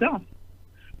quand il danse.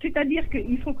 C'est-à-dire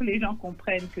qu'il faut que les gens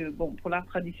comprennent que, bon, pour l'art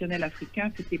traditionnel africain,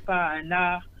 c'était pas un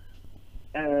art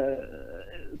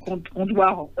qu'on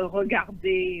doit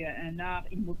regarder, un art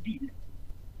immobile.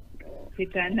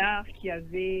 C'est un art qui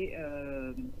avait,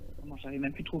 comment j'arrive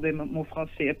même plus trouver mon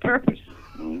français, a purpose.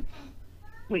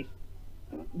 Oui.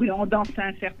 Oui, on danse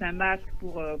un certain masque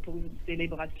pour une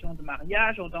célébration de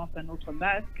mariage, on danse un autre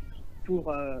masque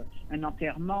pour un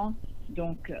enterrement.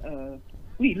 Donc,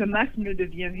 oui, le masque ne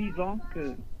devient vivant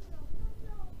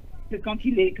que quand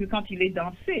il est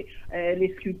dansé.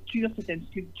 Les sculptures, c'était une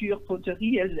sculpture,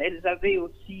 poterie, elles avaient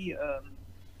aussi,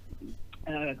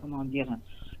 comment dire,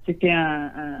 c'était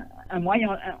un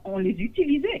moyen, on les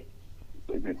utilisait.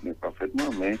 Mais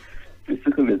parfaitement, mais c'est ce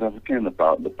que les Africains ne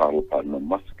parlent pas, nos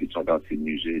masques qui sont dans ces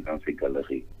musées, dans ces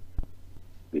galeries.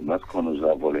 Les masques qu'on nous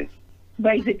a volés.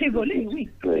 Ben, ils étaient volés, oui.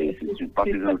 C'est une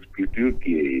partie de notre culture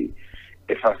qui est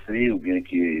effacée ou bien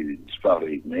qui est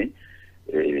disparue. Mais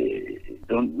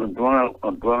on doit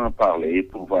en parler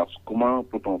pour voir comment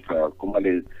peut-on faire, comment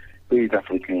les pays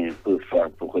africains peuvent faire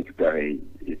pour récupérer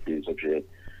ces objets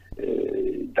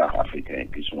d'art africain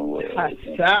qui sont...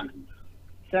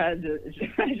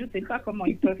 je ne sais pas comment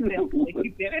ils peuvent faire pour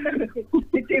récupérer.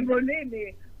 C'était volé,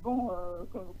 mais bon,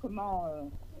 comment...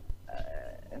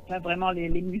 Enfin, vraiment,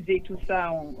 les musées, tout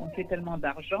ça, on fait tellement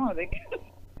d'argent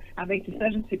avec tout ça.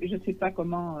 Je sais pas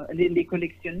comment les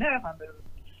collectionneurs,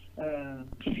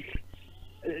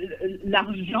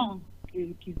 l'argent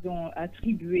qu'ils ont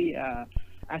attribué à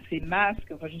ces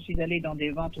masques. Enfin, je suis allée dans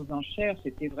des ventes aux enchères,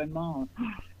 c'était vraiment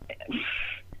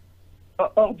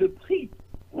hors de prix.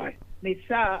 Ouais. Mais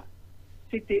ça,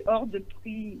 c'était hors de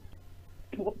prix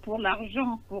pour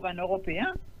l'argent pour un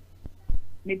Européen,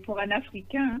 mais pour un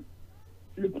Africain,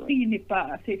 le prix n'est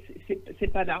pas,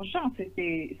 c'est pas l'argent,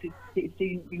 c'est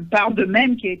une part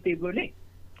d'eux-mêmes qui a été volée.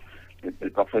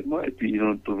 Parfaitement. Et puis ils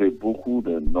ont trouvé beaucoup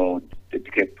de noms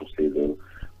d'étiquettes pour ces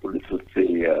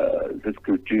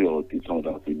sculptures qui sont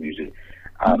dans ces musées.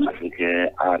 Art africain,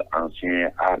 art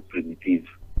ancien, art primitif.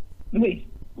 Oui.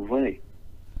 Vous voyez?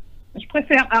 Je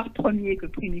préfère art premier que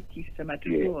primitif. Ça m'a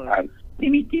toujours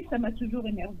primitif, ça m'a toujours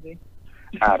énervé.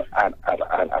 Art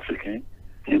africain.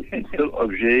 Un seul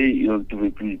objet, ils ont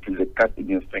trouvé plus de 4 ou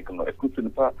bien 5 noms. Est-ce que ce n'est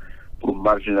pas pour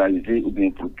marginaliser ou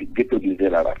bien pour ghettoiser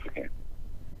l'art africain?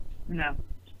 Non.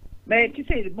 Mais tu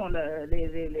sais, bon,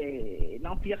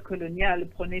 l'empire colonial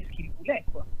prenait ce qu'il voulait,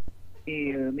 quoi.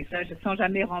 Et mais ça, sans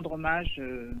jamais rendre hommage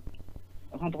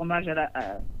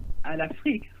à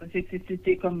l'Afrique.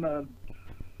 C'était comme,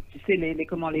 tu sais,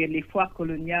 les foires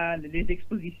coloniales, les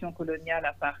expositions coloniales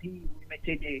à Paris où ils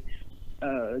mettaient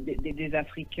des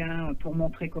Africains pour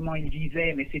montrer comment ils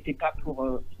vivaient, mais c'était pas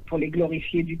pour les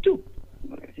glorifier du tout.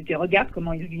 C'était regarde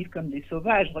comment ils vivent comme des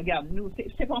sauvages. Regarde, nous,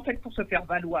 c'est pas en fait pour se faire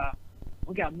valoir.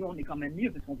 Regarde, nous, on est quand même mieux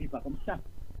parce qu'on vit pas comme ça.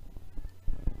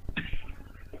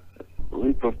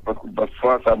 Oui,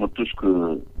 parfois, ça me touche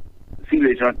que si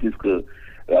les gens disent que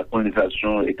la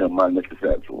colonisation est un mal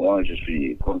nécessaire, moi, je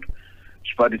suis contre. Je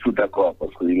suis pas du tout d'accord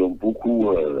parce qu'ils ont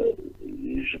beaucoup,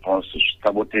 je pense,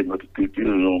 saboté notre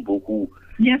culture. Ils ont beaucoup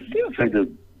fait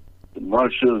de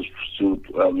mal choses.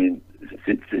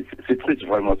 C'est triste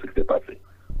vraiment ce qui s'est passé.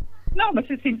 Non, mais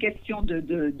c'est une question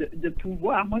de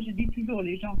pouvoir. Moi, je dis toujours,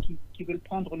 les gens qui veulent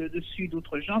prendre le dessus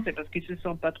d'autres gens, c'est parce qu'ils se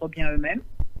sentent pas trop bien eux-mêmes.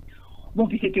 Bon,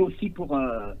 puis c'était aussi pour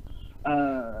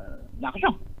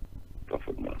l'argent.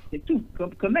 C'est tout,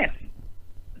 comme commerce.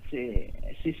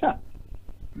 C'est ça.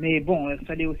 Mais bon, il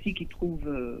fallait aussi qu'ils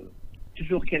trouvent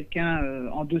toujours quelqu'un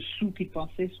en dessous qu'ils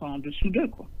pensaient soit en dessous d'eux,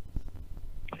 quoi.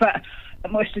 Enfin,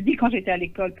 moi, je te dis, quand j'étais à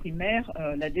l'école primaire,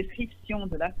 la description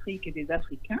de l'Afrique et des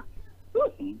Africains,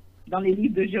 dans les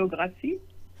livres de géographie,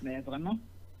 mais vraiment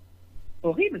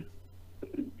horrible.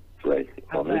 Ouais,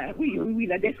 oui,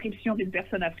 la description d'une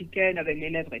personne africaine avec les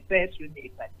lèvres épaisses, le nez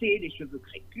épaté, les cheveux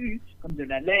crépus, comme de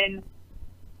la laine.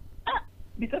 Ah,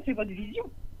 mais ça, c'est votre vision.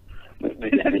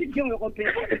 C'est la vision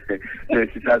européenne.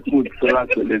 C'est à cause de cela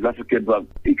que les Africains doivent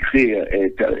écrire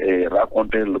et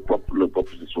raconter le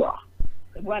propre histoire.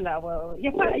 Voilà, il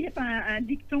n'y a pas un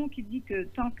dicton qui dit que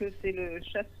tant que c'est le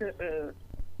chasseur,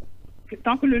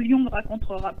 tant que le lion ne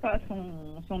racontera pas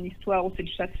son histoire, ou c'est le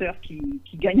chasseur qui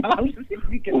gagnera, ou je ne sais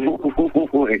plus quel.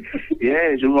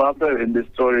 Yeah, je me rappelle in the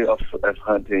story of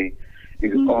hunting,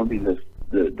 it's only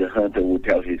the hunter who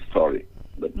tells his story.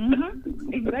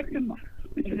 Exactement.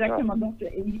 Exactement. Donc,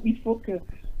 il faut que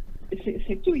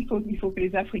c'est tout. Il faut que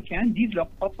les Africains disent leur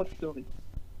propre story.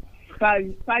 Pas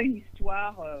une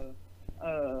histoire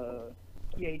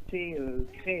qui a été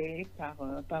créée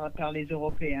par les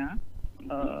Européens,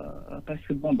 parce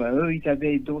que bon, eux, ils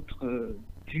avaient d'autres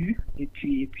vues, et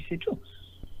puis c'est tout.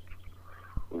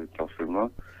 Oui, parfaitement.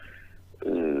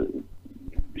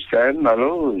 Sam,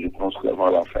 alors, je pense qu'avant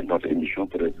la fin de notre émission,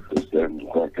 peut-être que Sam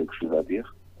a quelque chose à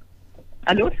dire.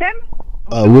 Allô, Sam?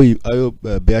 Ah oui, allô,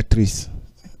 Béatrice.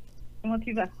 Comment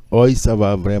tu vas? Oui, ça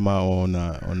va vraiment. On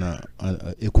a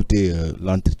écouté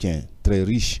l'entretien très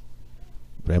riche,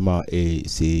 vraiment, et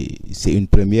c'est une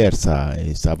première, ça,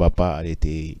 et ça va pas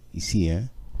arrêter ici, hein.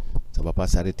 Ça va pas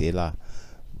s'arrêter là.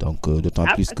 Donc, d'autant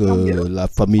plus que la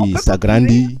famille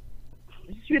s'agrandit.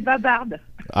 Je suis bavarde.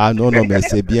 Ah non, mais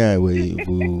c'est bien, oui.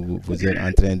 Vous êtes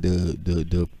en train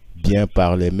de bien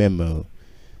parler même.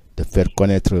 De faire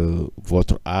connaître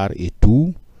votre art et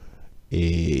tout,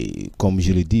 et comme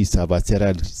je le dis, ça va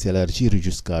s'élargir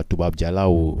jusqu'à Toubab Diala,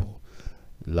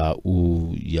 là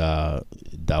où il y a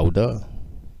Daouda,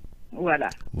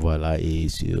 voilà, et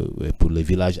pour le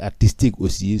village artistique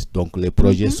aussi, donc les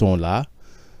projets sont là,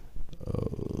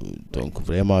 donc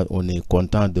vraiment on est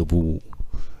content de vous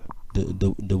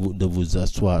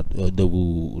asseoir, de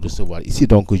vous recevoir ici.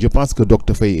 Donc je pense que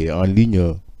Dr Faye est en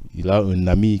ligne. Il a un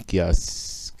ami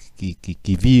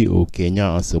qui vit au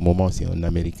Kenya en ce moment, c'est un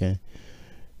Américain.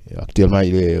 Et actuellement,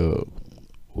 il est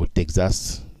au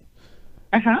Texas.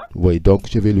 Oui, donc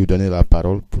je vais lui donner la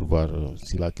parole pour voir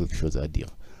s'il a quelque chose à dire.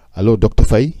 Allô, Dr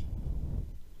Faye?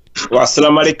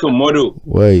 Assalamu alaikum, Modu.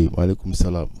 Oui, wa alaikum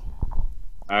salam.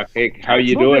 Okay, how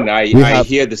you doing? I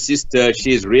hear the sister,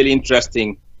 she's really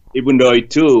interesting. Ndoye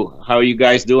too. How are you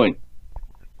guys doing?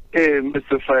 Hey,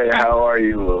 Mr. Faye, how are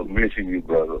you? Missing you,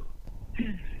 brother.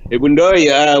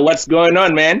 Ndoye, what's going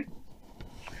on, man?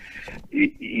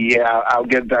 Yeah, I'll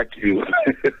get back to you.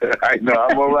 I know,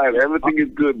 I'm all right. Everything is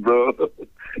good, bro.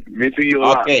 Missing you a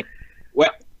lot. Okay.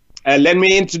 let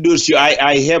me introduce you.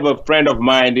 I have a friend of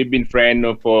mine. We've been friends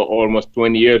for almost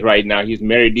 20 years right now. He's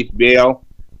Meredith Bale.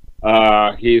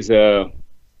 He's a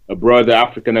brother,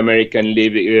 African-American,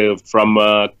 living from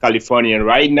California,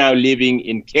 right now living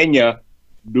in Kenya,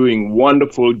 doing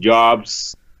wonderful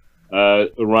jobs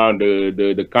around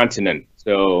the continent.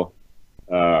 So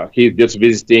he's just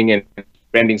visiting and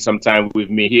spending some time with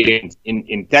me here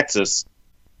in Texas.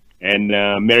 And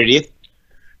Meredith?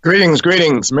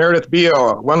 Greetings. Meredith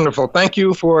Beale, wonderful. Thank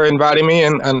you for inviting me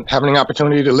and having an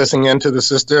opportunity to listen in to the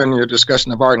sister and your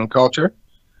discussion of art and culture.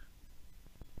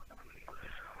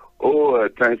 Oh,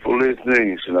 thanks for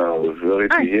listening. It was really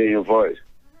to hear your voice.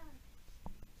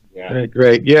 Yeah.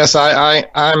 Great. Yes,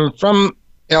 I'm from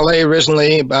LA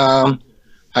originally.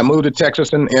 I moved to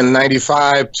Texas in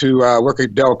 95 to work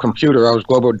at Dell Computer. I was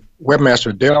global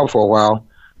webmaster at Dell for a while.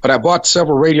 But I bought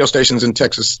several radio stations in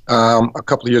Texas a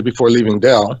couple of years before leaving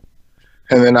Dell.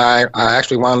 And then I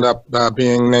actually wound up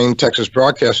being named Texas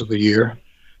Broadcaster of the Year.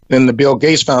 Then the Bill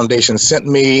Gates Foundation sent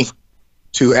me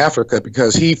to Africa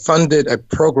because he funded a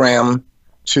program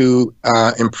to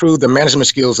improve the management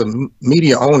skills of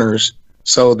media owners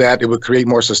so that it would create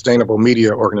more sustainable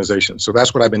media organizations. So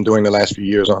that's what I've been doing the last few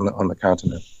years on the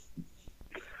continent.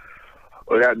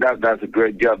 Well, that's a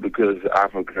great job because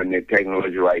Africa and their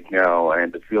technology right now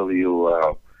and the field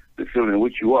in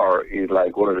which you are is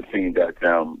like one of the things that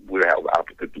will help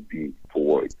Africa to be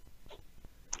forward.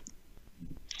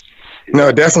 No,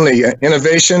 definitely.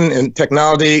 Innovation and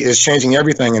technology is changing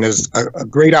everything, and is a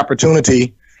great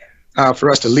opportunity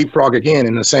for us to leapfrog again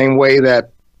in the same way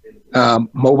that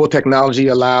mobile technology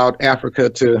allowed Africa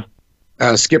to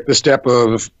skip the step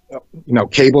of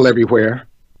cable everywhere.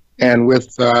 And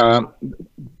with the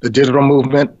digital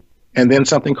movement, and then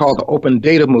something called the open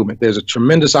data movement, there's a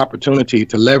tremendous opportunity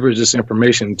to leverage this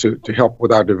information to help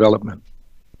with our development.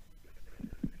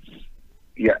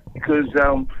 Yeah, because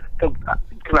can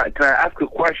I ask a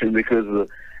question? Because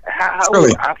how Surely.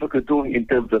 is Africa doing in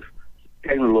terms of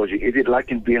technology? Is it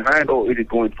lagging behind or is it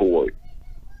going forward?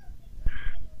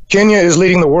 Kenya is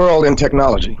leading the world in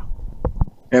technology.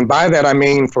 And by that I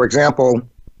mean, for example,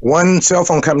 one cell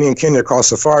phone company in Kenya called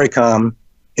Safaricom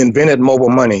invented mobile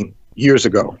money years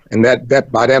ago. And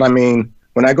by that I mean,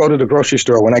 when I go to the grocery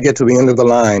store, when I get to the end of the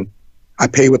line, I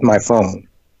pay with my phone.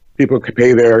 People can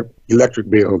pay their electric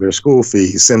bill, their school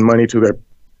fees, send money to their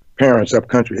parents up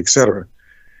country, etc.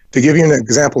 To give you an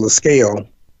example of scale,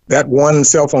 that one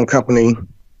cell phone company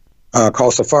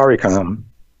called Safaricom,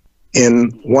 in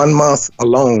 1 month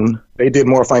alone, they did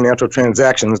more financial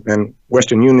transactions than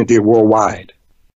Western Union did worldwide.